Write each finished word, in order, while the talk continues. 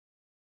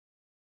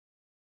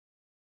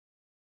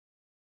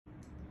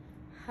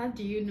How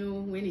do you know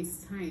when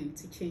it's time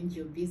to change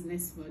your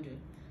business model?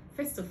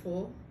 First of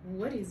all,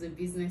 what is a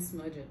business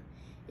model?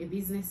 A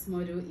business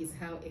model is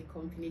how a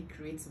company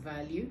creates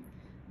value,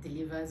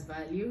 delivers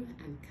value,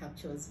 and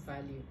captures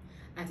value.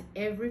 At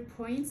every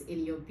point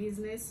in your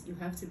business, you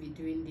have to be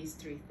doing these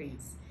three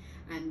things.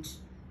 And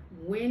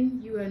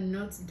when you are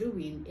not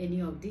doing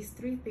any of these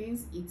three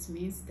things, it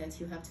means that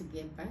you have to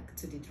get back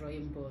to the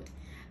drawing board.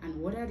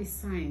 And what are the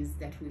signs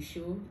that will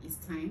show it's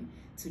time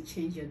to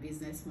change your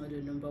business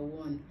model? Number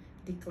one,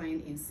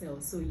 decline in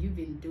sales. So you've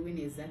been doing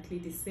exactly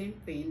the same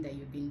thing that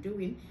you've been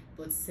doing,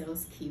 but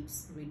sales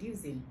keeps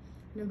reducing.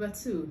 Number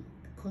two,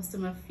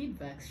 customer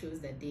feedback shows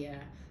that they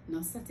are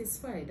not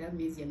satisfied. That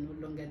means you're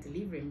no longer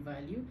delivering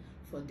value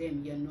for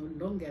them. You're no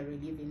longer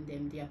relieving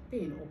them their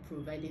pain or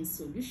providing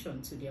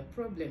solution to their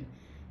problem.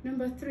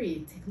 Number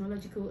three,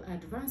 technological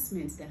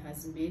advancements that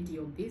has made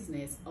your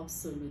business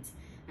obsolete.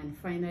 And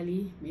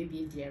finally,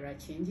 maybe there are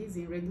changes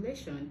in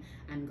regulation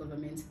and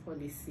government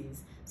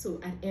policies. So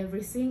at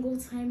every single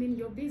time in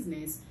your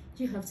business,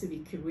 you have to be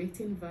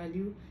creating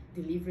value,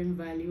 delivering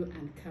value,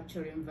 and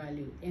capturing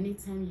value.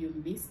 Anytime you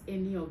miss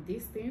any of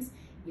these things,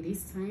 it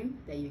is time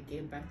that you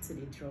get back to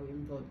the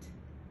drawing board.